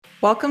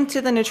Welcome to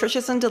the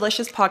Nutritious and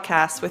Delicious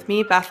podcast with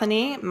me,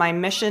 Bethany. My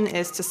mission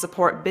is to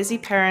support busy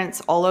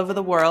parents all over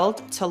the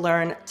world to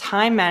learn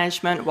time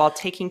management while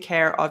taking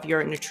care of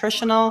your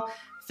nutritional,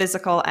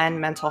 physical,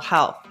 and mental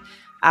health.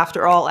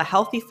 After all, a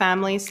healthy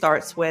family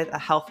starts with a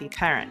healthy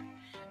parent.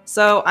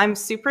 So I'm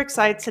super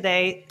excited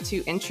today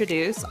to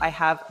introduce, I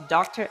have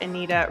Dr.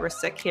 Anita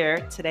Rasik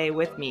here today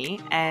with me,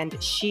 and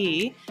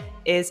she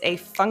is a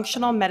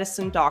functional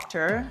medicine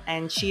doctor,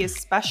 and she is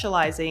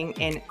specializing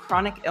in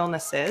chronic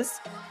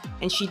illnesses,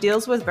 and she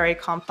deals with very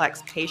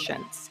complex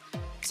patients.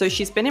 So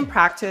she's been in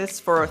practice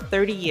for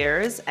 30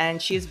 years,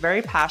 and she's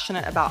very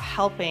passionate about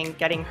helping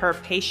getting her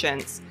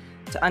patients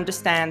to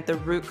understand the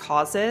root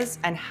causes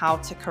and how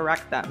to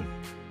correct them.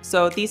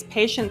 So these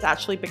patients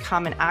actually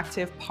become an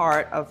active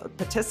part of a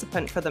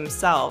participant for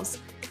themselves,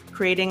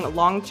 creating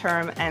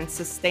long-term and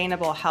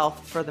sustainable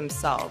health for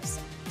themselves.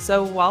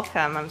 So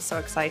welcome. I'm so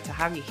excited to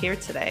have you here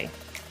today.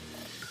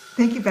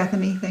 Thank you,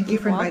 Bethany. Thank you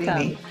for inviting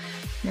me.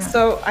 Yeah.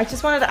 So I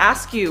just wanted to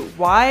ask you,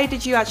 why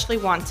did you actually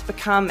want to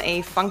become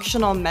a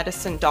functional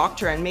medicine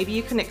doctor? And maybe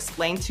you can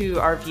explain to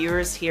our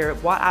viewers here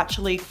what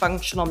actually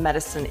functional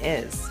medicine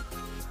is.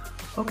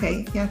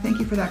 Okay. Yeah. Thank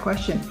you for that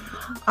question.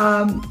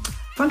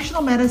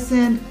 Functional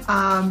medicine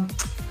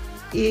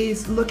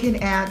is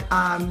looking at,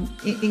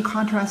 in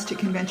contrast to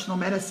conventional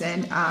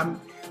medicine,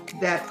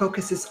 that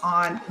focuses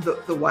on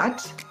the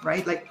what,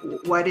 right? Like,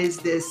 what is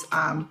this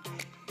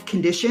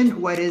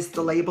condition? What is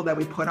the label that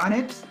we put on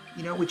it?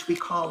 Which we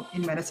call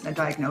in medicine a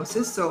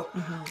diagnosis. So,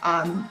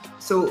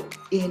 so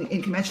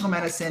in conventional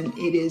medicine,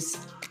 it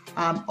is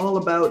all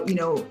about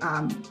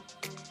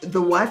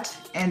the what,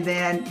 and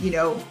then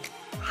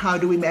how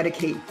do we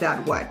medicate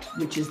that what,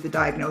 which is the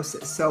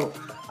diagnosis. So,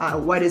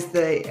 what is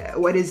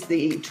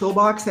the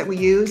toolbox that we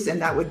use,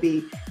 and that would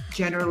be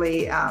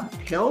generally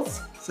pills.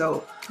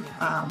 So,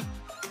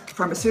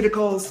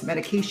 pharmaceuticals,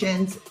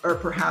 medications, or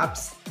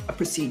perhaps a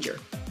procedure.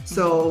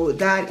 So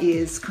that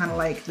is kind of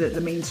like the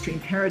mainstream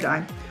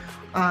paradigm.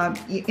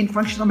 In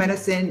functional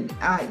medicine,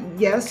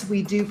 yes,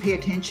 we do pay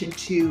attention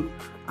to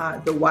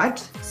the what,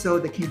 so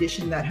the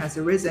condition that has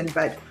arisen,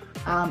 but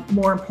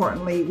more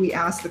importantly, we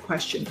ask the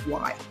question,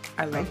 why?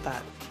 I love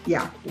that.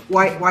 Yeah,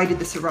 why did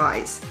this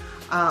arise?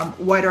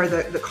 What are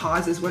the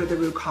causes? What are the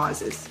root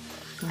causes?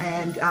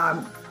 And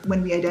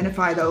when we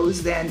identify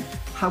those, then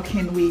how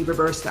can we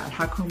reverse that?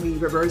 How can we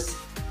reverse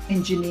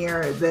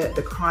engineer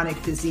the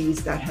chronic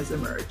disease that has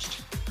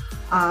emerged?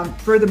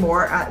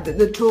 Furthermore,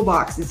 the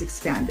toolbox is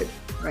expanded,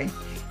 right?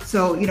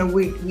 So,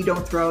 we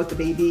don't throw out the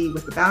baby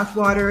with the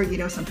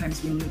bathwater.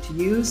 Sometimes we need to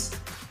use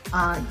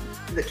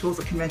the tools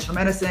of conventional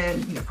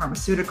medicine,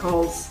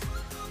 pharmaceuticals,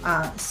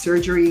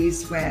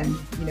 surgeries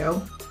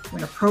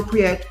when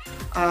appropriate.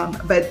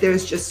 But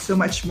there's just so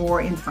much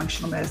more in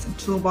functional medicine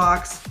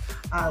toolbox.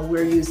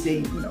 We're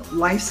using,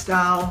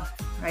 lifestyle,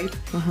 right?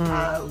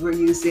 We're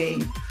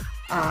using,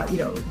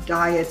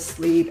 diet,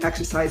 sleep,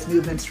 exercise,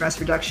 movement, stress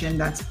reduction.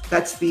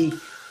 That's the,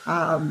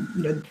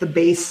 the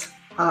base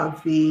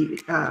of the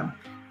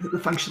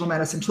functional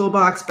medicine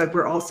toolbox. But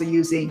we're also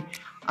using,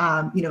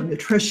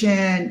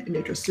 nutrition,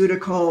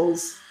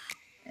 nutraceuticals,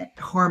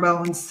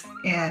 hormones,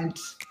 and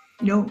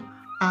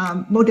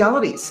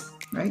modalities.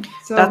 Right.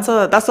 So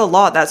that's a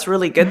lot. That's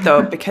really good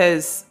though,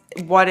 because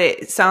what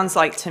it sounds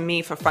like to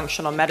me for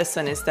functional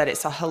medicine is that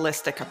it's a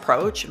holistic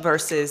approach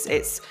versus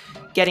it's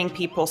getting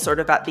people sort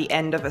of at the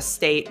end of a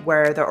state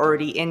where they're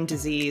already in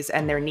disease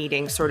and they're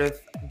needing sort of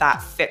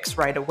that fix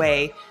right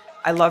away.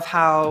 I love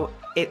how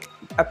it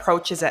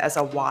approaches it as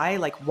a why,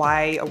 like,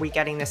 why are we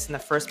getting this in the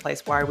first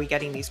place? Why are we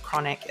getting these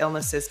chronic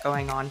illnesses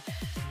going on?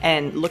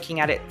 And looking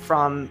at it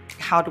from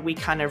how do we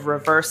kind of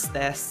reverse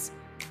this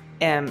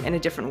in a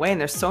different way. And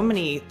there's so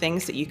many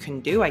things that you can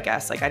do, I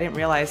guess. Like, I didn't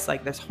realize,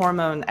 like, there's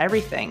hormone,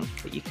 everything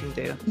that you can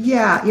do.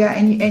 Yeah.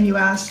 And you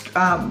asked,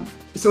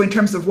 so in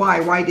terms of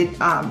why did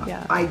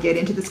I get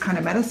into this kind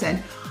of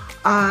medicine?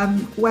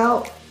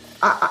 Well,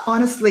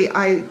 honestly,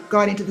 I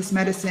got into this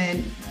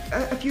medicine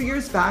a few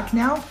years back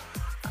now,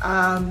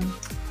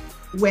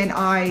 when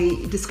I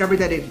discovered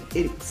that it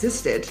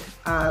existed.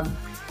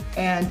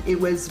 And it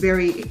was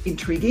very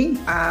intriguing.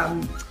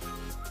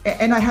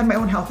 And I had my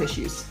own health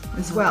issues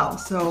as well.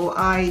 So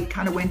I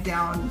kind of went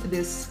down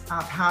this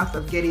path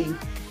of getting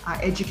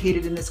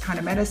educated in this kind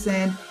of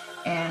medicine.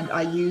 And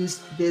I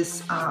used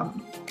this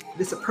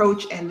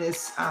approach and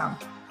this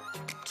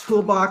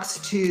toolbox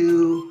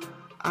to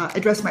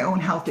address my own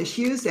health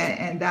issues.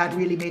 And that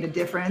really made a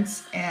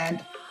difference.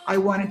 And I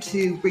wanted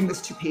to bring this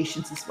to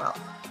patients as well.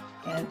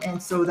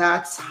 And so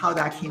that's how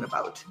that came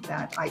about,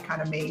 that I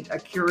kind of made a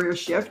career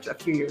shift a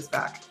few years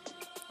back.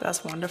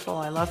 That's wonderful.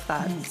 I love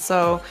that.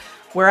 So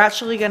we're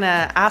actually going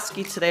to ask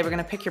you today, we're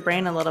going to pick your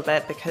brain a little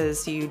bit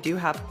because you do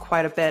have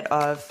quite a bit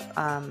of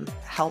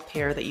help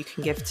here that you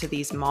can give to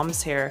these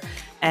moms here.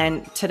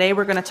 And today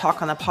we're going to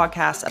talk on the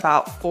podcast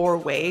about 4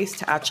 ways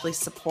to actually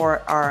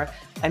support our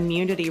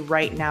immunity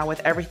right now with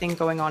everything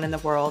going on in the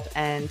world.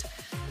 And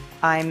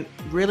I'm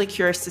really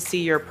curious to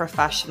see your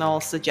professional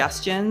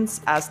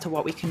suggestions as to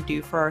what we can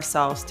do for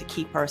ourselves to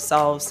keep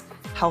ourselves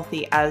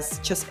healthy as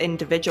just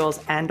individuals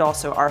and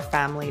also our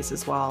families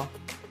as well.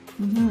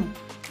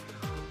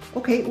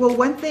 Okay, well,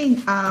 one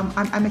thing,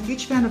 I'm a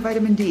huge fan of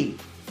vitamin D.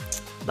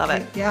 Love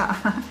it.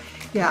 Yeah,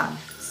 yeah.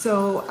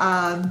 So,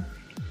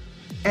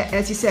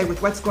 as you said,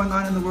 with what's going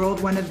on in the world,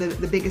 one of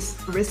the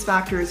biggest risk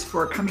factors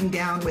for coming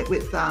down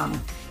with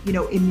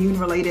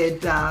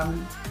immune-related,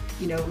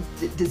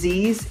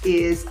 disease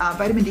is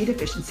vitamin D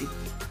deficiency.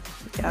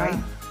 Yeah.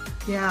 Right?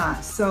 Yeah.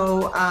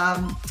 So,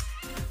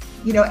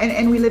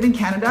 and we live in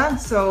Canada,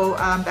 so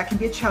that can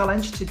be a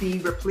challenge to be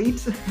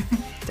replete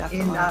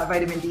in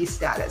vitamin D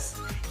status.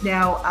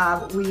 Now,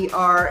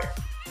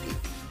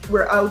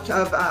 we're out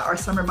of our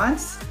summer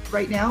months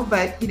right now,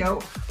 but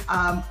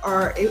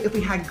if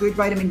we had good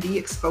vitamin D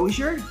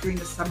exposure during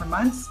the summer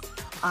months,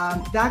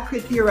 that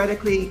could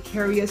theoretically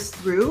carry us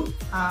through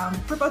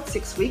for about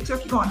 6 weeks. Or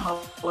if you go on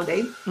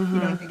holiday,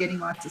 if you're getting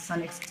lots of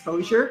sun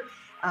exposure,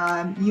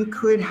 you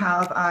could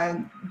have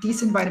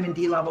decent vitamin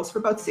D levels for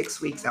about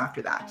 6 weeks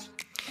after that,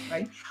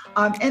 right?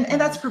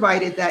 And that's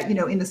provided that,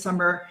 in the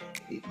summer,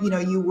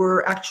 you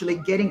were actually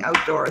getting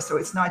outdoors. So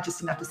it's not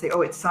just enough to say,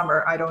 oh, it's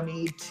summer, I don't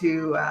need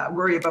to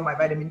worry about my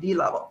vitamin D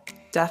level.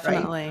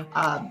 Definitely.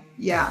 Right?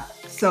 Yeah.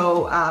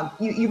 So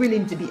you really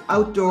need to be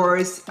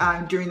outdoors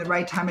during the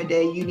right time of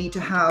day. You need to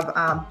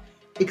have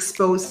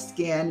exposed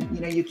skin.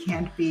 You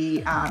can't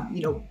be,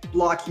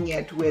 blocking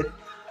it with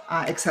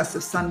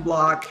excessive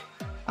sunblock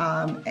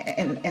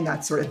and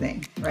that sort of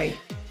thing, right?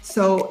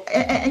 So,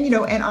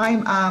 and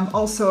I'm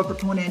also a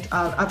proponent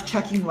of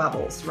checking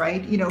levels,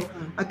 right?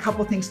 A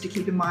couple things to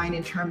keep in mind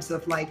in terms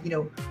of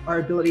our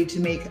ability to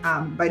make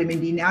vitamin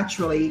D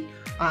naturally.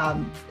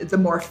 The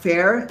more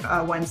fair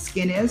one's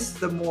skin is,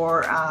 the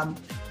more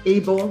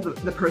able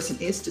the person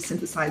is to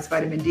synthesize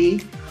vitamin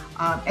D.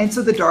 And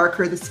so the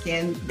darker the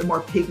skin, the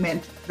more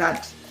pigment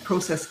that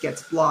process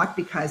gets blocked,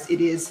 because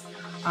it is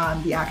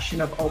the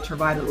action of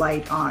ultraviolet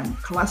light on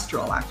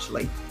cholesterol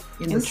actually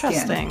in the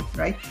skin,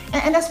 right?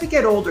 And as we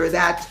get older,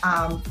 that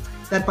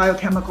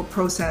biochemical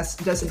process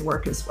doesn't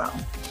work as well.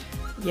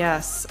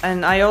 Yes,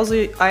 and I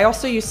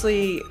also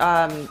usually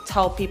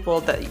tell people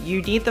that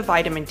you need the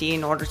vitamin D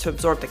in order to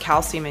absorb the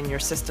calcium in your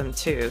system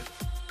too.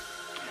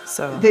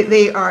 So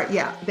they work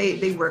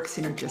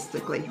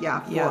synergistically.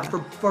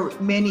 For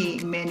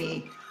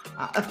many.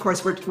 Of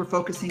course, we're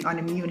focusing on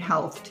immune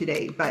health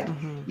today, but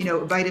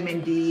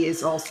vitamin D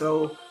is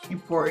also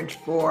important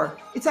for.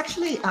 It's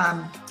actually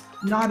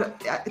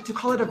to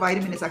call it a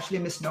vitamin is actually a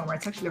misnomer.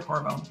 It's actually a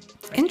hormone.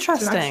 Right?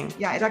 Interesting. So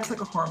it acts like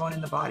a hormone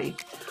in the body.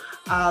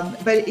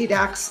 But it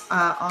acts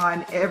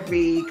on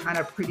every kind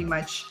of pretty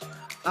much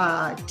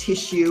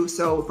tissue.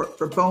 So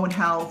for bone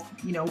health,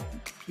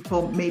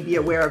 people may be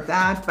aware of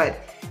that, but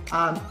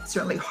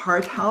certainly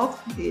heart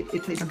health, it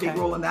plays a big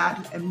role in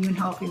that. Immune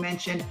health, we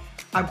mentioned,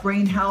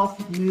 brain health,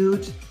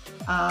 mood,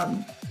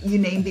 you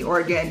name the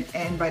organ,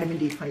 and vitamin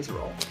D plays a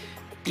role.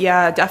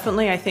 Yeah,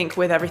 definitely. I think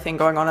with everything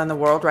going on in the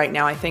world right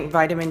now, I think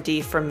vitamin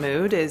D for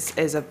mood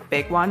is a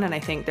big one. And I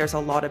think there's a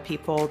lot of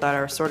people that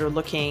are sort of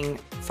looking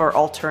for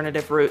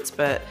alternative routes.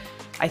 But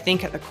I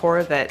think at the core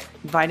of it,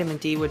 vitamin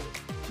D would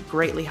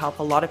greatly help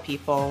a lot of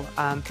people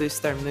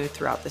boost their mood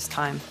throughout this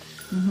time.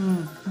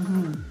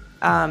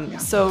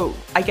 So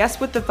I guess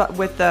with the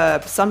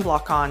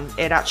sunblock on,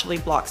 it actually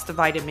blocks the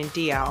vitamin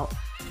D out.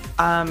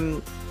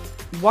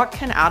 What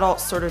can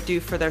adults sort of do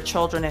for their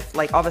children if,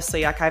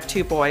 obviously, I have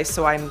 2 boys,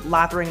 so I'm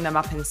lathering them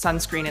up in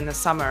sunscreen in the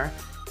summer,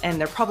 and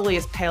they're probably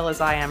as pale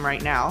as I am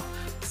right now.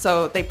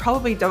 So they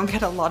probably don't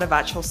get a lot of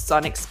actual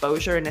sun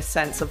exposure in a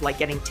sense of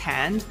getting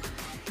tanned.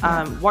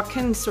 What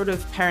can sort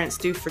of parents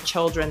do for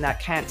children that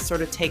can't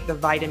sort of take the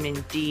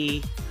vitamin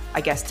D,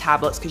 I guess,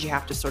 tablets, because you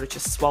have to sort of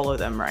just swallow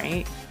them,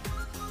 right?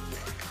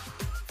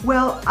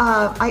 Well,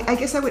 I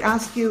guess I would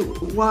ask you,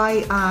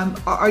 why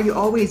are you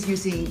always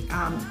using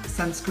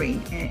sunscreen,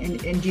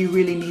 and do you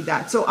really need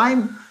that? So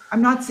I'm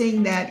not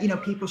saying that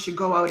people should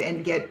go out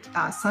and get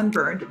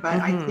sunburned, but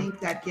I think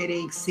that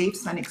getting safe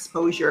sun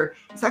exposure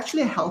is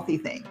actually a healthy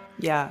thing.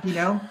 Yeah,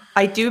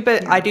 I do,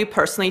 but I do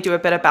personally do a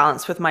bit of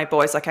balance with my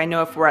boys. I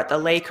know if we're at the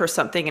lake or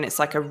something and it's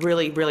a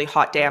really, really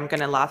hot day, I'm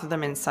going to lather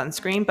them in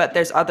sunscreen. But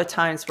there's other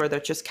times where they're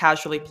just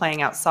casually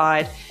playing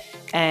outside.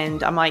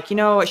 And I'm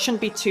it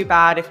shouldn't be too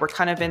bad if we're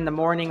kind of in the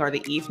morning or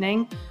the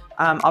evening.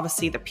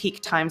 Obviously, the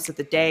peak times of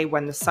the day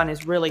when the sun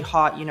is really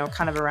hot,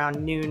 kind of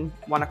around noon,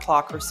 1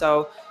 o'clock or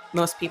so,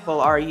 most people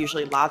are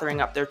usually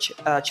lathering up their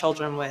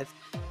children with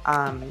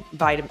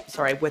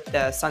with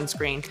the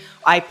sunscreen.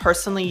 I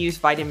personally use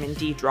vitamin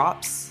D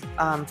drops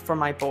for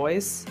my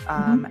boys,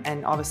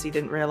 and obviously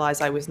didn't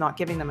realize I was not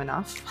giving them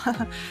enough.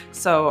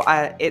 So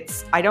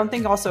I don't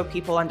think also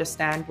people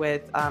understand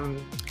with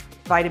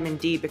vitamin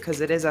D, because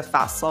it is a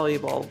fast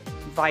soluble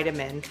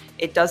vitamin,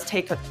 it does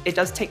take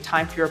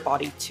time for your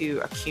body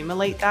to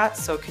accumulate that.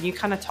 So can you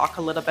kind of talk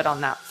a little bit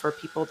on that for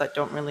people that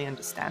don't really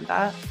understand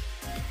that?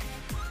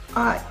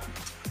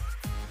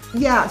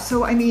 Yeah,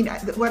 so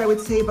what I would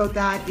say about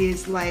that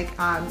is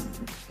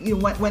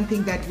one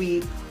thing that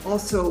we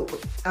also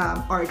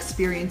are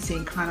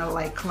experiencing kind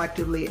of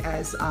collectively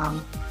as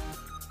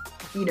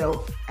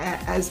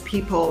as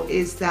people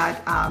is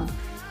that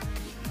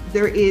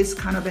there is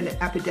kind of an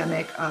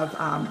epidemic of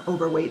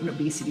overweight and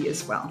obesity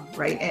as well,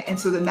 right? And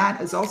so then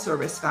that is also a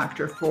risk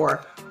factor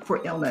for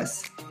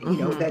illness,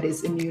 that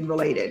is immune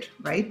related,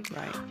 right?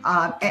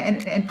 Right.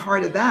 And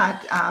part of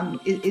that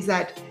is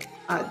that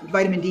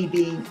vitamin D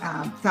being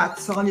fat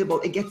soluble,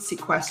 it gets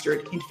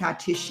sequestered in fat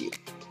tissue.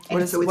 What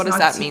does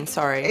that mean?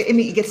 Sorry. I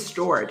mean, it gets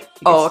stored.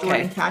 Stored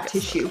in fat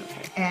tissue,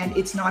 and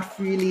it's not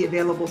freely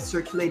available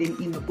circulating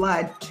in the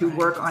blood to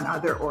work on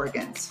other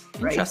organs.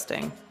 Right?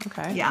 Interesting.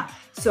 Okay. Yeah.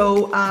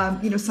 So,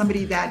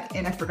 somebody that,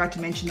 and I forgot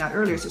to mention that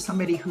earlier. So,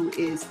 somebody who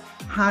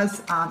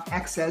has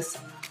excess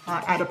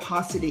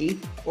adiposity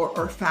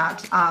or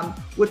fat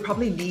would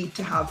probably need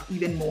to have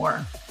even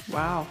more.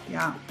 Wow.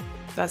 Yeah.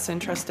 That's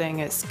interesting.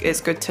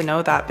 It's good to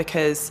know that,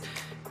 because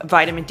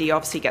vitamin D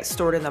obviously gets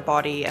stored in the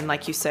body, and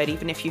like you said,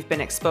 even if you've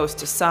been exposed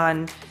to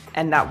sun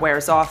and that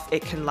wears off,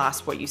 it can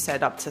last, what you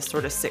said, up to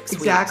sort of 6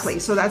 weeks. Exactly.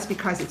 So that's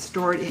because it's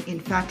stored in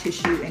fat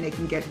tissue and it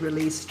can get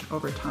released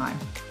over time.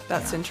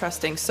 That's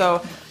interesting.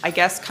 So I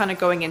guess kind of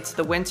going into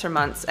the winter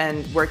months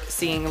and we're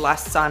seeing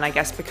less sun, I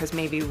guess because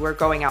maybe we're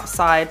going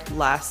outside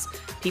less,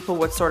 people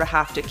would sort of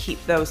have to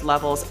keep those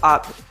levels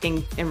up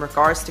in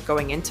regards to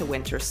going into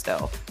winter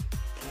still.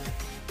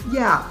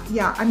 Yeah.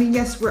 I mean,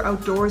 yes, we're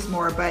outdoors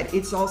more, but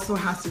it's also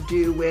has to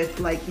do with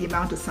like the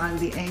amount of sun,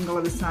 the angle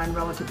of the sun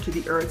relative to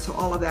the earth. So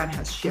all of that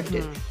has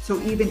shifted.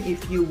 So even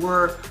if you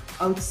were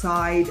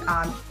outside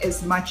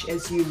as much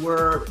as you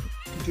were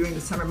during the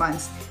summer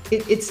months,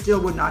 it still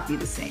would not be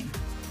the same.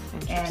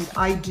 And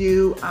I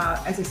do,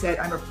 as I said,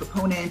 I'm a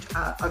proponent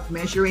of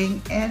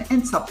measuring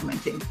and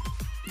supplementing.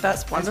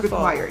 That's wonderful. As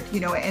required,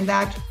 and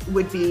that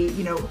would be,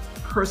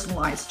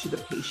 personalized to the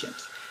patient.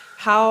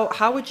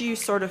 How would you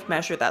sort of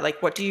measure that?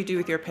 Like, what do you do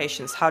with your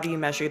patients? How do you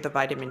measure the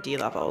vitamin D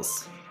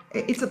levels?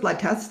 It's a blood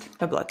test.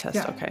 A blood test,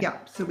 yeah, okay. Yeah,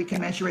 so we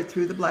can measure it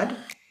through the blood.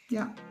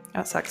 Yeah.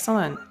 That's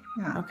excellent.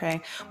 Yeah.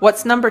 Okay.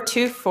 What's number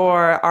 2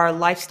 for our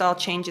lifestyle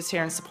changes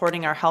here and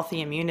supporting our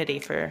healthy immunity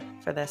for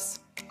this?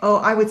 Oh,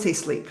 I would say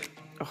sleep.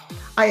 Oh.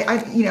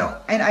 I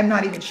and I'm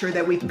not even sure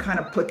that we can kind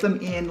of put them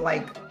in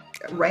like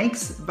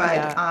ranks,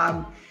 but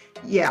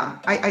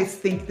I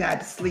think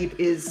that sleep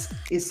is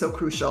so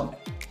crucial.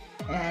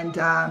 And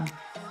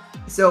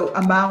so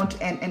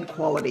amount and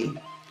quality.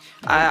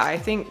 I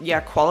think,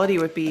 quality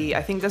would be,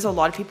 I think there's a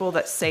lot of people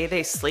that say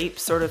they sleep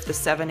sort of the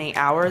 7-8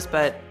 hours,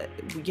 but,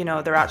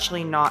 they're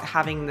actually not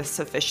having the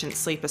sufficient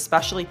sleep,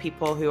 especially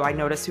people who I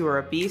notice who are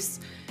obese,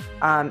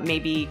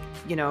 maybe,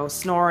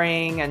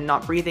 snoring and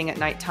not breathing at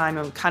nighttime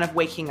and kind of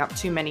waking up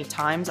too many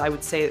times. I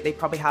would say that they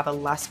probably have a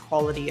less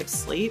quality of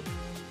sleep.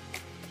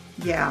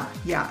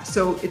 Yeah.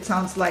 So it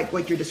sounds like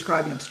what you're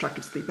describing,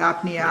 obstructive sleep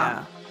apnea.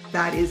 Yeah.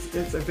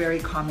 That's a very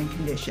common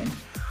condition.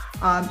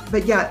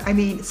 But yeah, I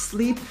mean,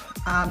 sleep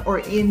or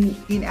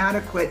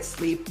inadequate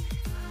sleep,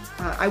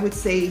 I would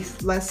say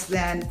less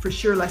than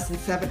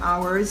 7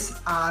 hours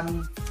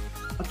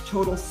of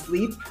total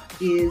sleep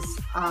is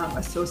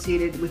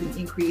associated with an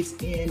increase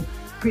in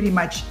pretty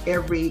much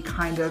every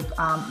kind of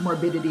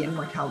morbidity and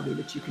mortality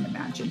that you can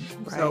imagine.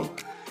 Right. So,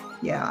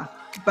 yeah.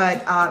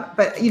 But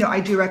I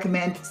do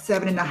recommend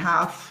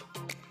 7.5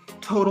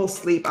 total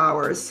sleep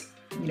hours,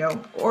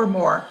 or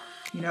more.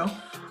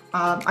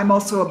 I'm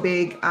also a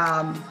big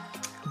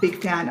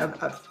fan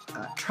of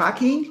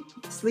tracking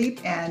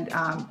sleep and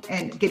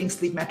getting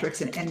sleep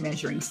metrics and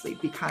measuring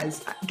sleep,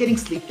 because getting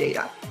sleep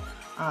data,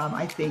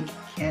 I think,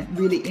 can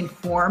really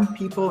inform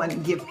people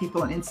and give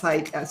people an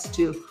insight as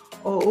to,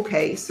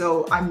 okay,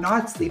 so I'm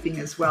not sleeping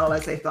as well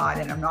as I thought,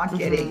 and I'm not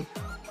getting,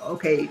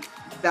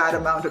 that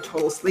amount of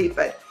total sleep.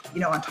 But,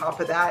 on top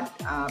of that,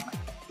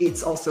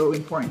 it's also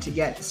important to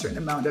get a certain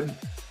amount of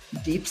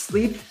deep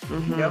sleep,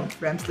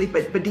 REM sleep,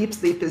 but deep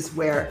sleep is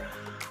where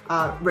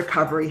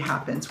recovery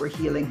happens, where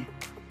healing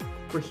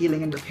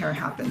and repair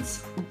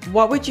happens.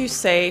 What would you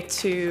say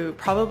to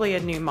probably a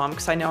new mom?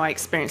 Because I know I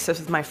experienced this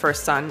with my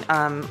first son.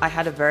 I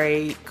had a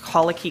very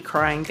colicky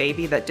crying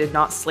baby that did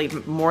not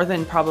sleep more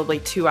than probably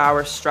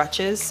 2-hour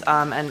stretches.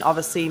 And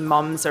obviously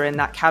moms are in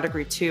that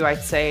category too,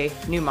 I'd say,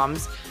 new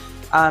moms,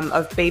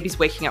 of babies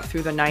waking up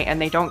through the night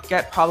and they don't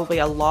get probably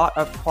a lot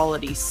of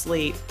quality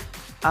sleep.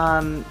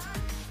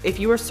 If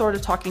you were sort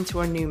of talking to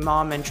a new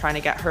mom and trying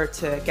to get her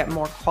to get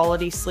more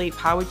quality sleep,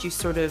 how would you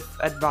sort of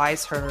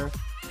advise her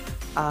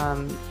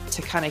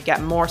to kind of get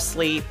more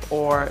sleep?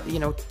 Or,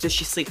 does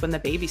she sleep when the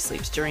baby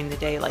sleeps during the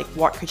day? Like,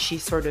 what could she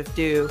sort of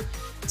do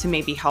to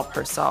maybe help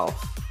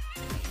herself?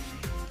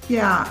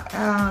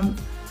 Yeah,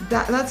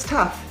 that's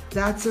tough.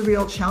 That's a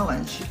real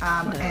challenge.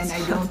 And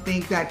I don't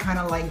think that kind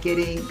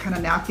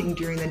of napping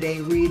during the day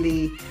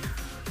really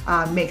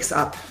makes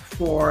up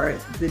for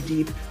the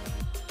deep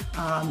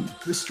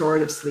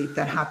restorative sleep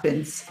that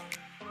happens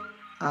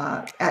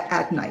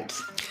at night.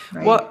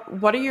 Right?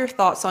 What are your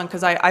thoughts on,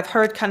 because I've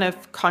heard kind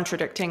of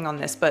contradicting on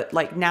this, but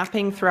like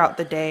napping throughout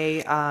the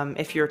day,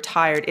 if you're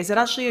tired, is it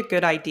actually a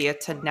good idea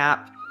to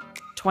nap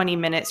 20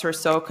 minutes or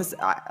so? Because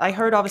I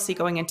heard obviously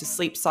going into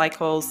sleep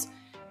cycles,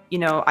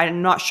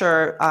 I'm not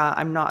sure,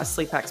 I'm not a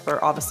sleep expert,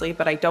 obviously,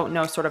 but I don't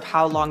know sort of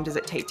how long does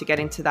it take to get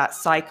into that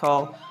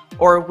cycle,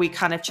 or are we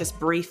kind of just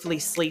briefly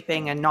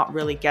sleeping and not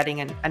really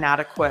getting an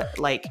adequate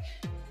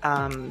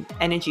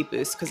energy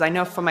boost? Because I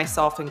know for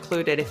myself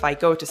included, if I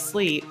go to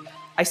sleep,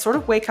 I sort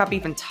of wake up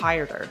even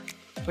tireder,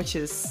 which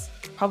is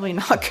probably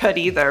not good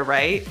either,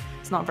 right?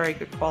 It's not very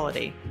good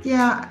quality.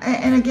 Yeah,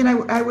 and again,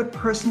 I would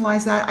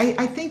personalize that.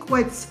 I think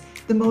what's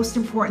the most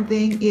important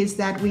thing is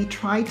that we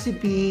try to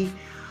be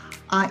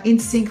in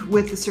sync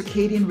with the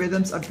circadian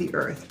rhythms of the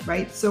earth,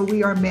 right? So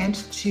we are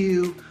meant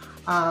to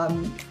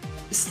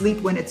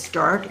sleep when it's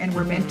dark, and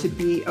we're meant to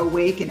be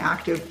awake and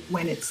active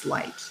when it's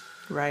light,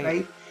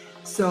 right?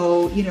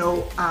 So,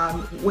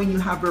 when you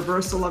have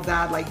reversal of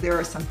that, like there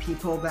are some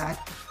people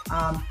that,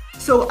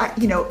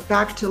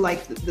 back to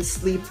like the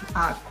sleep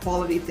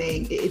quality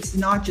thing, it's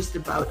not just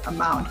about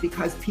amount,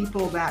 because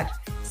people that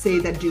say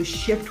that do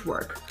shift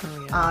work,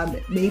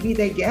 maybe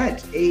they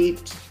get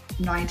 8,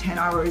 9, 10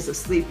 hours of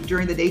sleep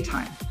during the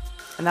daytime.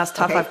 And that's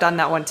tough. Okay. I've done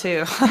that one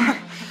too.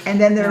 And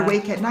then they're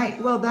awake at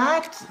night. Well,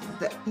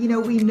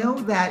 we know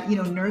that,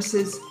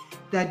 nurses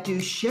that do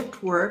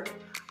shift work,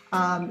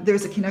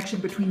 there's a connection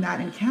between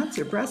that and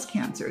cancer, breast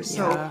cancer.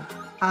 So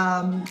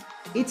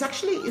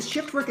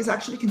shift work is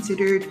actually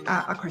considered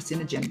a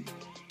carcinogen.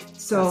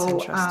 So,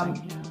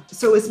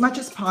 so as much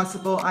as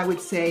possible, I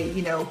would say,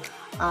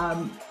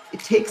 it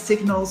takes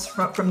signals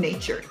from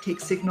nature, it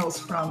takes signals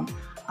from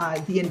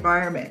the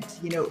environment.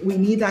 We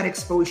need that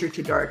exposure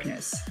to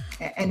darkness,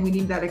 and we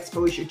need that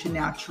exposure to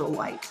natural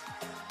light.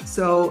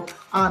 So,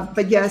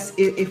 but yes,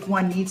 if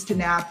one needs to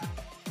nap,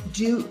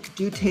 do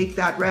take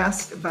that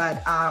rest.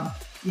 But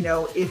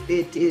if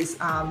it is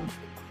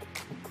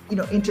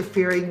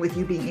interfering with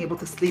you being able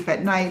to sleep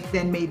at night,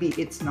 then maybe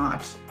it's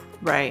not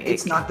right.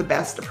 It's not the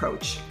best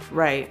approach.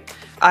 Right.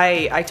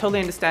 I totally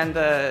understand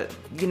the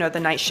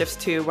night shifts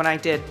too. When I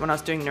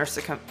was doing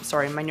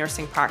my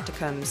nursing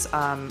practicums,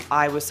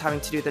 I was having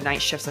to do the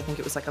night shifts. I think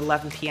it was like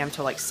 11 p.m.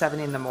 to like 7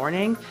 in the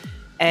morning.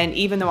 And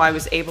even though I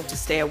was able to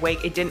stay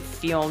awake, it didn't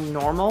feel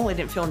normal. It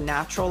didn't feel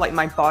natural. Like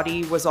my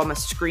body was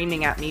almost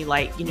screaming at me,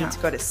 like, you need to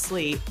go to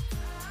sleep,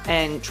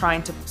 and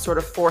trying to sort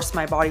of force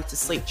my body to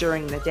sleep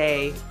during the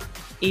day.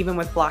 Even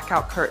with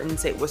blackout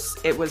curtains, it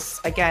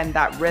was again,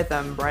 that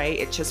rhythm, right?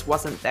 It just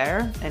wasn't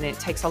there. And it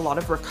takes a lot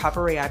of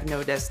recovery, I've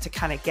noticed, to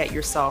kind of get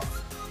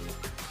yourself,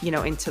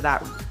 into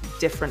that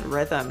different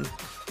rhythm.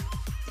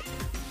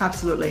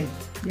 Absolutely.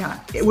 Yeah.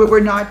 We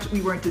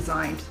weren't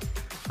designed.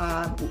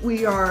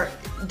 We are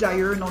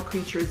diurnal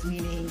creatures,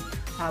 meaning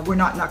we're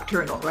not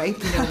nocturnal, right?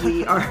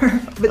 We are,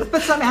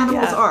 but some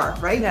animals are,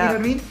 right? You know what I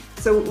mean?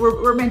 So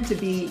we're meant to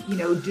be,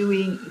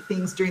 doing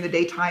things during the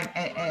daytime,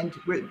 and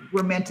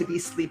we're meant to be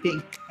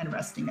sleeping and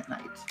resting at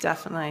night.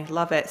 Definitely.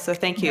 Love it. So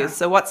thank you. Yeah.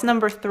 So what's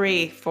number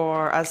 3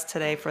 for us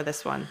today for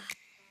this one?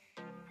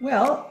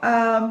 Well,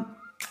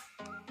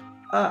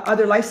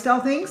 other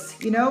lifestyle things,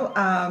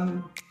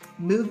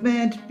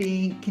 movement,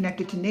 being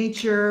connected to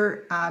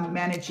nature,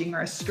 managing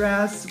our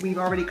stress. We've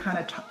already kind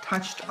of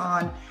touched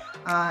on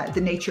the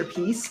nature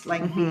piece,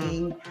 like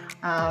being,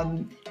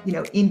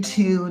 in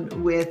tune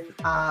with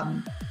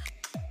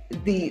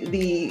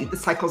the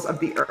cycles of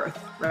the earth,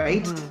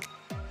 right?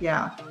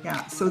 Yeah.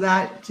 So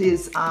that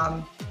is,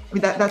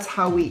 that's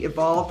how we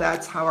evolved.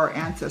 That's how our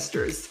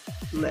ancestors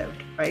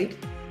lived, right?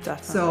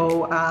 Definitely.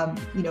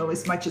 So,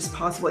 as much as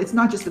possible, it's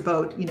not just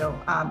about,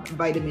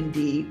 vitamin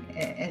D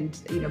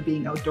and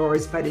being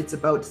outdoors, but it's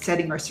about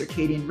setting our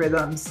circadian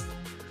rhythms.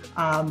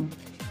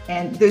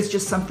 And there's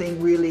just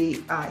something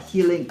really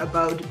healing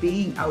about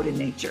being out in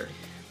nature.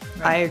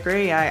 Right? I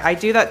agree. I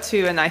do that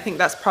too. And I think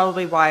that's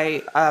probably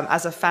why,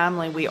 as a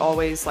family, we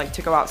always like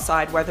to go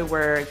outside, whether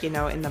we're,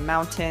 in the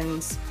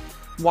mountains,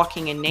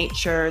 walking in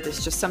nature.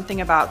 There's just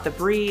something about the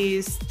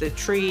breeze, the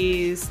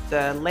trees,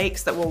 the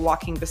lakes that we're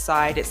walking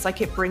beside. It's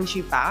like it brings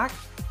you back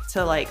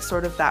to like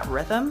sort of that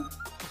rhythm.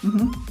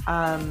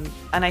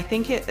 And I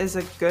think it is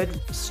a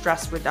good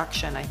stress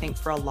reduction, I think,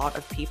 for a lot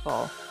of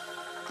people.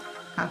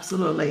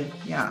 Absolutely.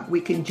 Yeah. We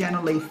can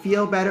generally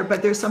feel better,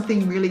 but there's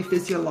something really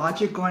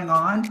physiologic going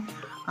on.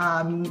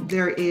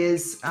 There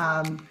is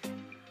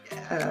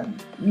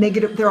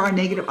there are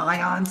negative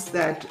ions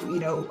that,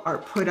 are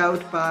put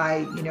out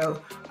by,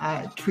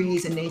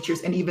 trees and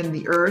natures and even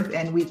the earth.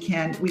 And we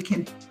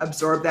can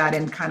absorb that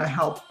and kind of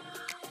help,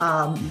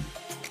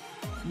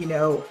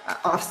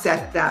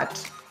 offset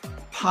that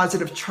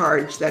positive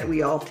charge that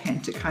we all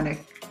tend to kind of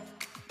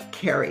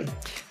carry.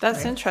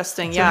 That's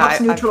interesting. So it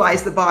helps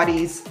neutralize the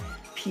body's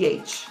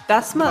pH.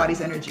 That's body's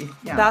energy.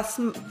 Yeah. That's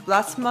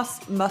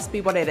must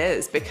be what it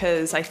is,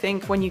 because I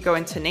think when you go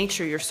into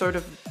nature, you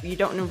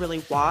don't know really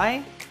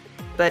why,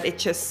 but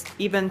it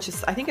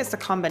I think it's the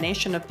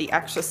combination of the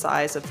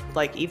exercise of,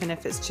 like, even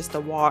if it's just a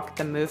walk,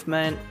 the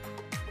movement,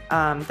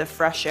 the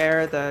fresh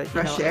air,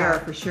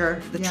 for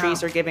sure. The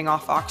trees are giving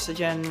off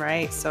oxygen,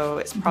 right? So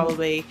it's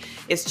probably,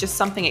 it's just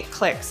something, it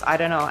clicks. I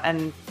don't know.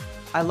 And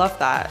I love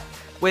that.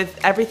 With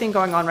everything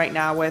going on right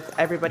now, with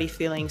everybody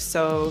feeling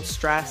so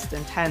stressed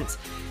and tense,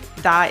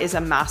 that is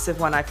a massive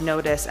one I've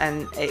noticed,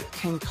 and it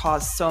can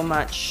cause so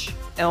much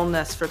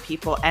illness for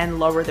people and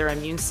lower their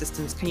immune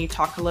systems. Can you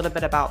talk a little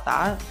bit about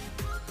that?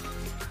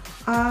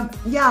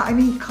 Yeah, I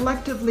mean,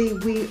 collectively,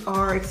 we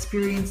are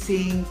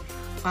experiencing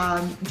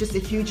just a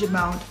huge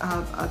amount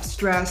of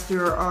stress.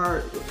 There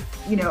are,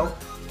 you know,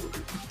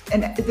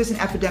 and there's an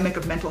epidemic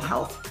of mental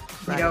health,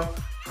 you know,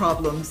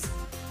 problems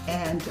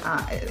and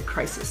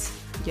crisis.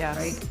 Yes.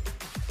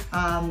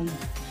 Right.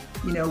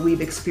 You know,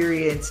 we've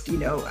experienced, you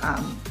know,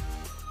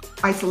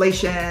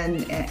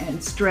 isolation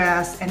and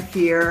stress and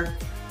fear,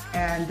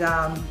 and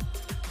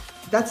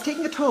that's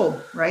taking a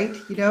toll, right?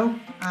 You know,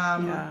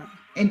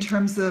 in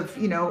terms of,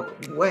 you know,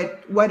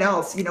 what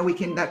else, you know,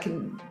 that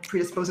can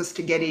predispose us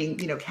to getting,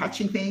 you know,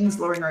 catching things,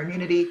 lowering our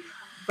immunity.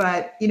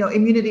 But, you know,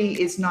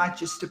 immunity is not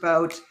just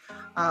about,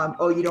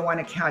 oh, you don't want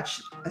to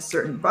catch a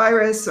certain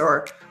virus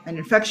or an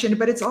infection,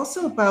 but it's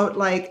also about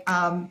like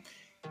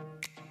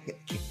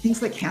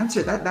things like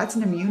cancer. That's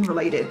an immune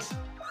related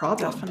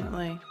problem.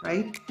 Definitely.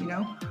 Right. You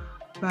know,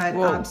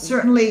 but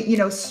certainly, you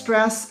know,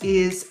 stress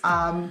is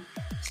a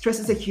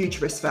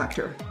huge risk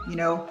factor, you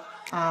know,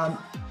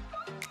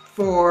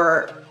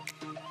 for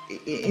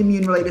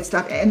immune related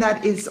stuff. And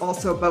that is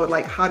also about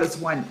like, how does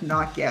one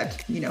not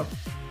get, you know,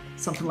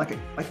 something like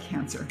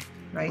cancer,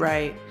 right?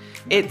 Right.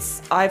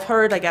 I've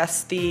heard, I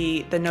guess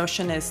the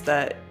notion is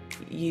that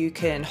you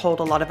can hold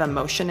a lot of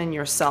emotion in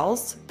your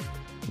cells,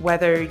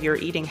 whether you're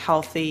eating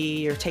healthy,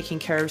 you're taking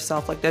care of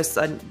yourself like this,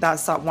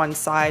 that's that one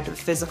side, the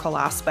physical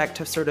aspect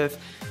of sort of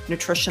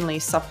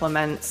nutritionally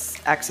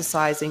supplements,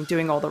 exercising,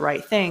 doing all the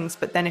right things.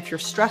 But then if your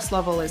stress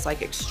level is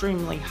like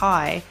extremely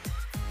high,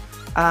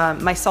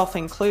 myself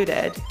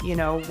included, you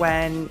know,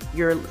 when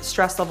your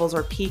stress levels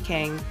are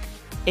peaking,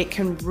 it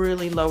can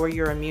really lower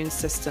your immune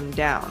system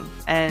down.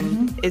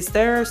 And is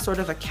there sort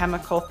of a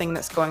chemical thing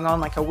that's going on?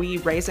 Like, are we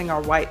raising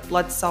our white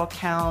blood cell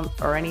count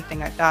or anything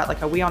like that?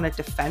 Like, are we on a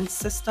defense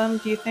system,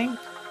 do you think?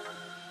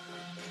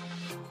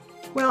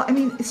 Well, I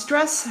mean,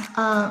 stress is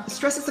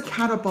a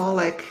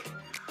catabolic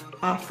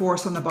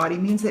force on the body.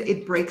 It means that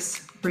it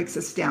breaks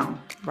us down,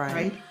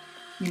 right?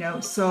 You know,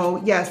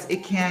 so yes,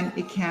 it can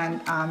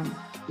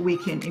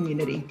weaken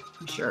immunity,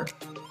 for sure.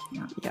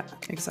 Yeah,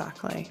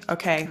 exactly.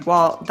 Okay,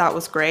 well, that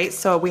was great.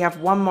 So we have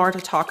one more to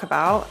talk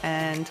about,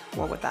 and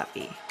what would that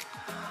be?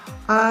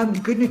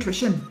 Good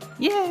nutrition.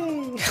 Yay!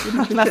 Good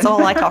nutrition. That's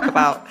all I talk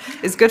about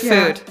is good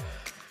food.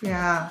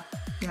 Yeah.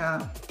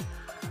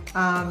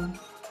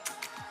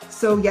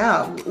 So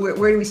yeah,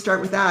 where do we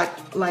start with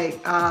that? Like,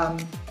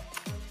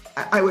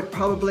 I would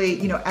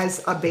probably, you know, as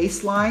a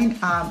baseline,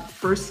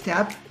 first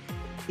step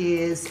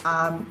is,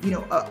 you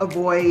know,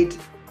 avoid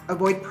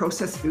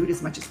processed food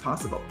as much as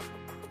possible.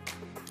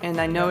 And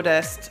I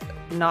noticed,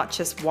 not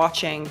just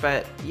watching,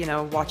 but, you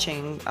know,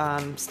 watching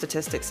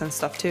statistics and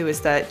stuff too, is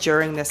that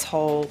during this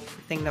whole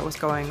thing that was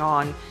going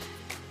on,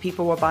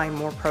 people were buying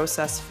more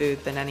processed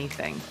food than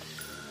anything,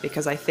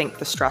 because I think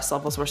the stress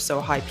levels were so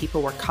high,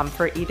 people were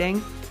comfort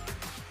eating.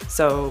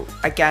 So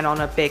again,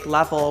 on a big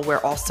level,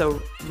 we're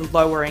also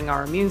lowering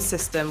our immune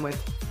system with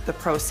the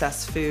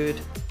processed food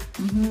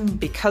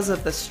because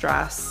of the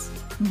stress.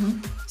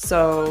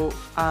 So,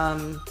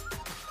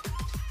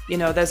 you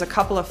know, there's a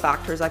couple of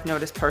factors I've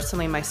noticed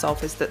personally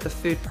myself, is that the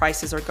food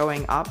prices are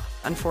going up.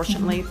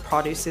 Unfortunately,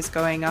 produce is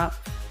going up,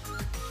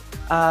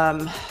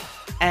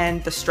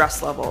 and the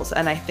stress levels.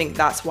 And I think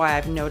that's why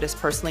I've noticed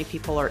personally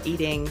people are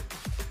eating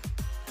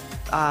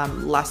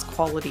less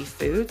quality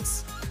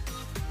foods.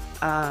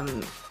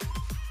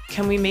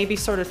 Can we maybe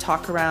sort of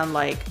talk around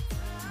like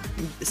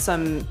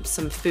some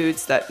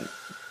foods that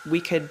we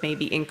could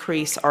maybe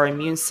increase our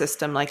immune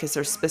system? Like, is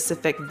there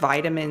specific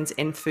vitamins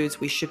in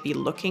foods we should be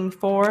looking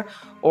for,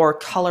 or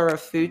color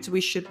of foods we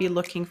should be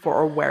looking for,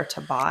 or where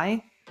to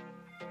buy?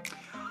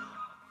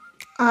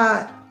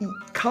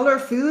 Color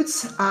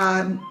foods,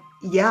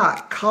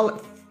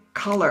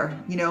 color,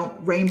 you know,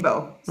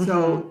 rainbow.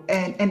 So,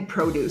 and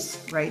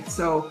produce, right?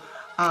 So,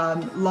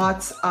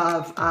 lots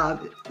of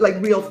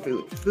like real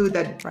food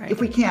that,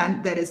 if we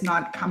can, that is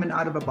not coming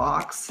out of a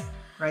box,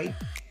 right?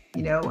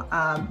 You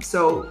know,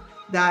 so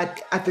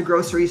that at the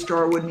grocery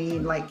store would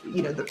mean like,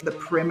 you know, the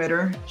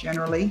perimeter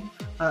generally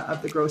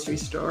of the grocery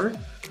store,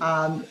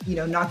 you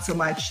know, not so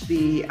much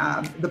the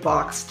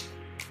boxed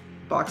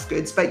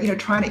goods, but, you know,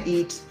 trying to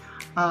eat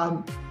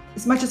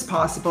as much as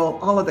possible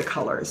all of the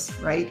colors,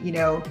 right? You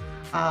know,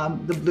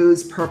 the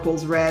blues,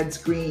 purples, reds,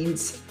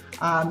 greens,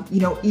 you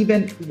know,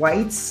 even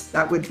whites,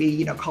 that would be,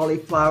 you know,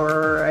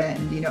 cauliflower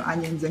and, you know,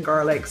 onions and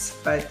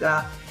garlics.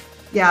 But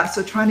yeah,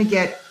 so trying to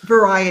get a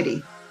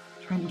variety,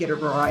 you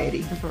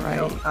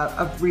know,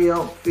 of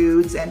real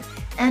foods. And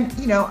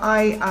you know,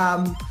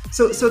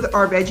 so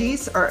our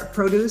veggies, our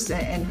produce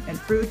and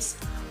fruits.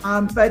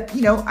 But,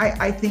 you know,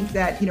 I think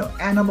that, you know,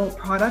 animal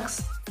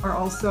products are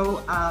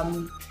also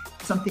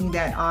something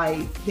that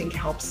I think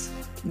helps,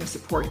 you know,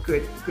 support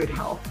good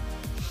health.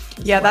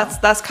 Yeah,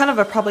 that's kind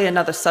of probably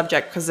another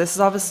subject, because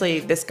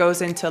this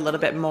goes into a little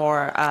bit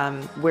more,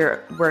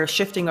 we're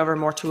shifting over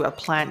more to a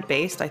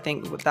plant-based. I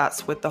think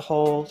that's with the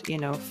whole, you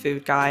know,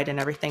 food guide and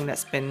everything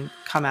that's been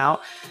come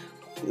out.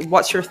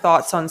 what's your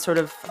thoughts on sort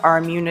of our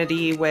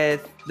immunity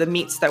with the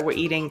meats that we're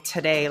eating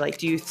today? Like,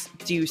 do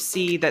you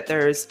see that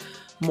there's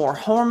more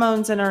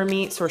hormones in our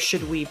meats, or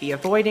should we be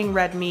avoiding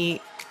red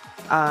meat?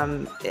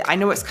 I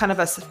know it's kind of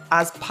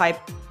as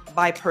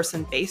by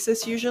person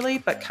basis usually,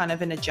 but kind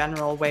of in a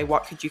general way,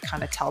 what could you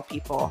kind of tell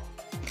people?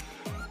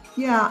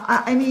 Yeah,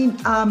 I mean,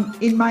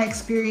 in my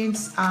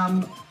experience,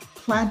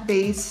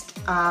 plant-based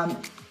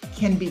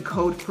can be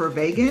code for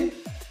vegan.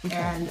 Okay.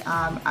 And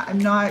I'm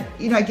not,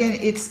 again,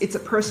 it's a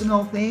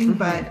personal thing,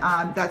 but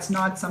that's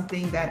not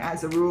something that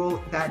as a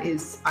rule that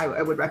is,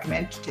 I would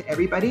recommend to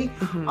everybody.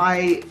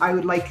 I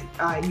would like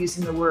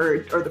using the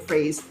word or the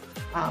phrase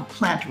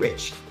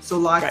plant-rich. So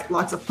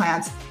lots of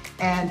plants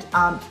and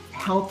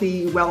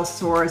healthy,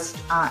 well-sourced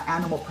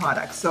animal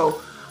products.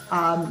 So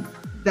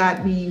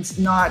that means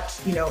not,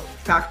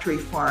 factory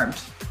farmed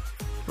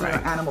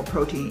animal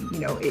protein,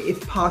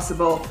 if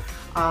possible,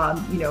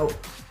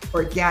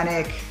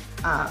 organic,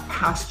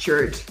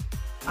 pastured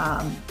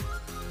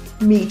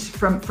meat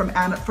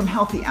from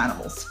healthy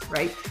animals,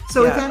 right?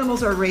 So if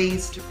animals are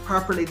raised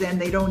properly, then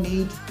they don't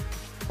need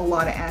a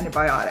lot of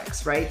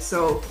antibiotics, right?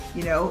 So,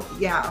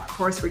 of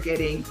course we're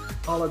getting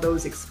all of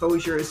those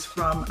exposures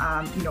from,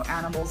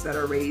 animals that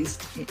are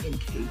raised in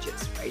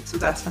cages, right? So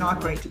that's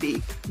not going to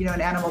be,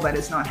 an animal that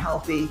is not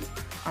healthy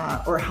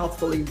or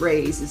healthfully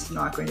raised is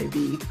not going to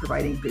be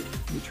providing good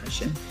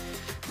nutrition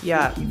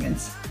to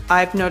humans.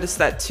 I've noticed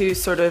that too,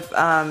 sort of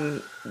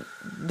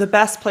the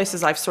best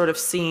places I've sort of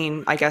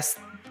seen, I guess,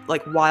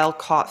 like wild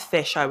caught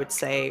fish, I would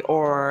say,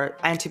 or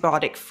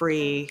antibiotic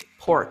free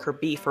pork or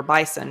beef or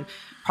bison,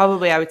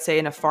 probably I would say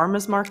in a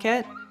farmer's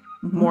market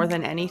more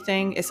than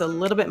anything. It's a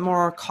little bit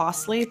more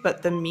costly,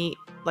 but the meat,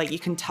 like you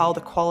can tell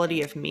the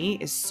quality of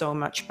meat is so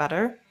much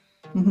better.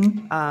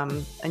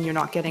 And you're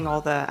not getting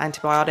all the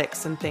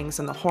antibiotics and things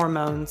and the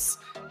hormones.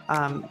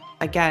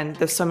 Again,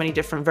 there's so many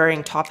different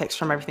varying topics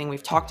from everything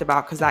we've talked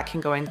about, because that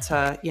can go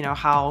into,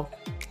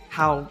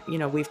 how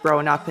we've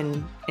grown up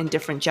in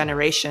different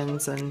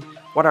generations and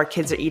what our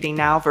kids are eating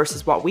now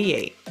versus what we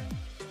ate.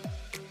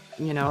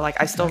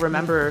 Like I still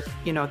remember,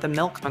 the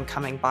milkman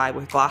coming by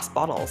with glass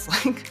bottles.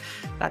 Like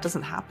that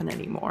doesn't happen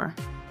anymore.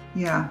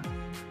 Yeah.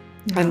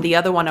 And the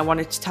other one I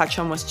wanted to touch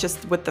on was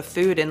just with the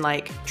food and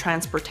like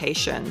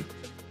transportation.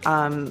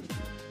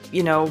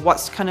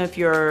 What's kind of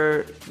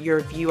your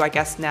view, I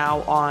guess,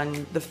 now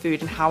on the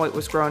food and how it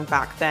was grown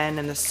back then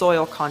and the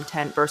soil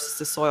content versus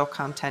the soil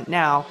content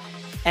now,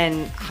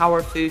 and how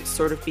are foods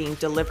sort of being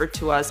delivered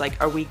to us?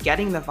 Like, are we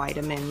getting the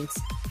vitamins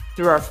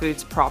through our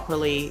foods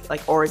properly?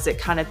 Like, or is it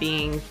kind of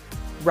being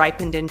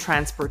ripened in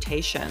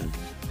transportation?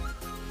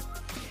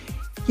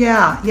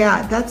 Yeah,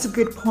 that's a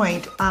good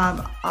point.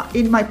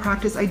 In my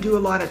practice, I do a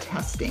lot of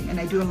testing,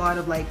 and I do a lot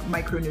of like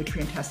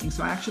micronutrient testing.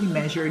 So I actually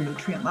measure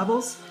nutrient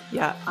levels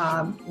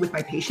with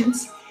my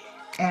patients.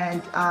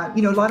 And,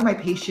 a lot of my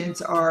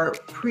patients are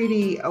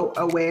pretty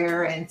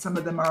aware, and some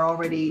of them are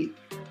already,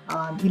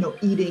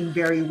 eating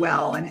very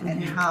well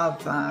and have,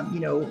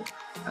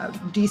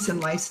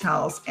 decent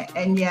lifestyles.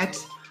 And yet,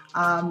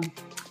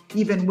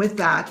 even with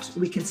that,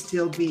 we can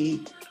still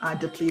be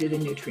depleted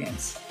in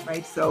nutrients,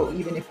 right? So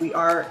even if we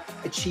are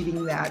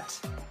achieving that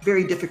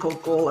very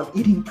difficult goal of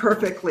eating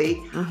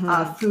perfectly,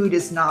 food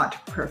is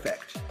not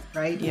perfect,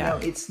 right?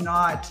 It's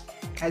not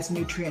as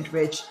nutrient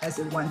rich as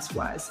it once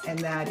was. And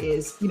that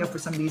is, for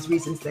some of these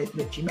reasons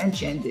that you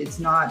mentioned, it's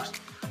not,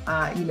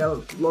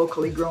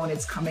 locally grown.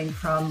 It's coming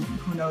from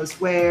who knows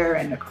where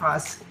and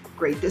across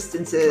great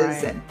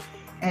distances. Right.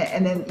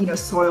 And then,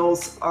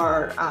 soils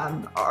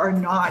are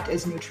not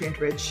as nutrient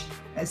rich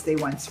as they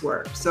once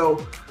were.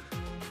 So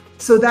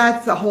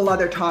that's a whole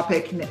other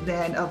topic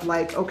then of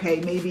like, okay,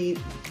 maybe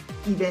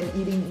even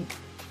eating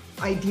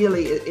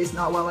ideally is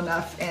not well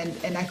enough.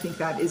 And I think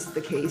that is the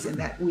case, and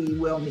that we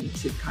will need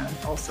to kind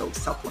of also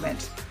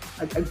supplement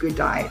a good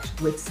diet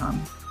with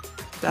some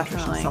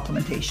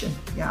supplementation.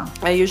 Yeah.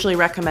 I usually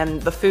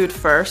recommend the food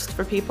first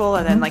for people.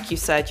 And then like you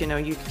said,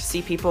 you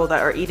see people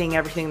that are eating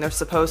everything they're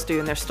supposed to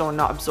and they're still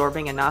not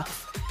absorbing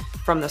enough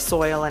from the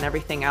soil and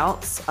everything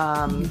else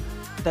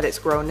that it's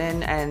grown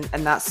in.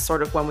 And that's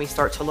sort of when we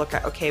start to look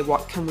at, okay,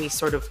 what can we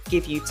sort of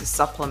give you to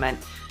supplement?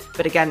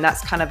 But again,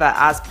 that's kind of a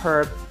as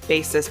per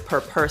basis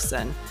per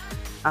person,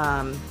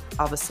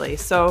 obviously.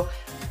 So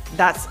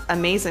that's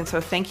amazing. So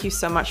thank you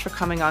so much for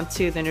coming on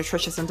to the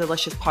Nutritious and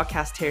Delicious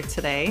podcast here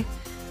today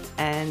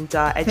and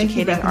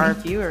educating our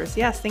viewers.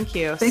 Yes, thank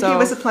you. Thank you. It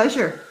was a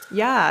pleasure.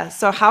 Yeah.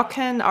 So how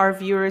can our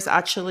viewers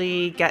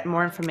actually get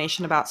more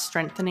information about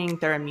strengthening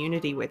their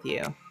immunity with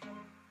you?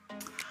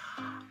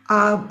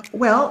 I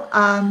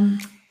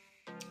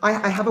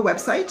have a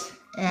website,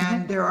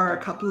 and there are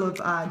a couple of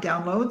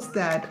downloads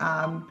that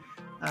are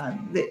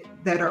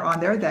on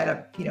there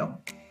that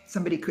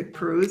somebody could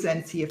peruse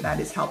and see if that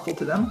is helpful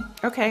to them.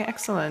 Okay,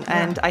 excellent.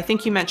 Yeah. And I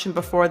think you mentioned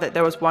before that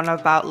there was one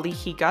about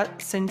leaky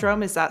gut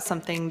syndrome. Is that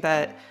something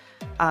that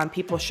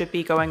people should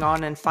be going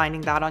on and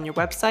finding that on your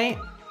website?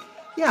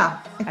 Yeah,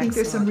 I think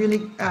there's some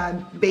really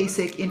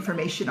basic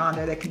information on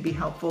there that can be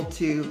helpful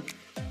to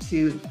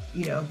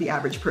the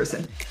average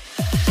person.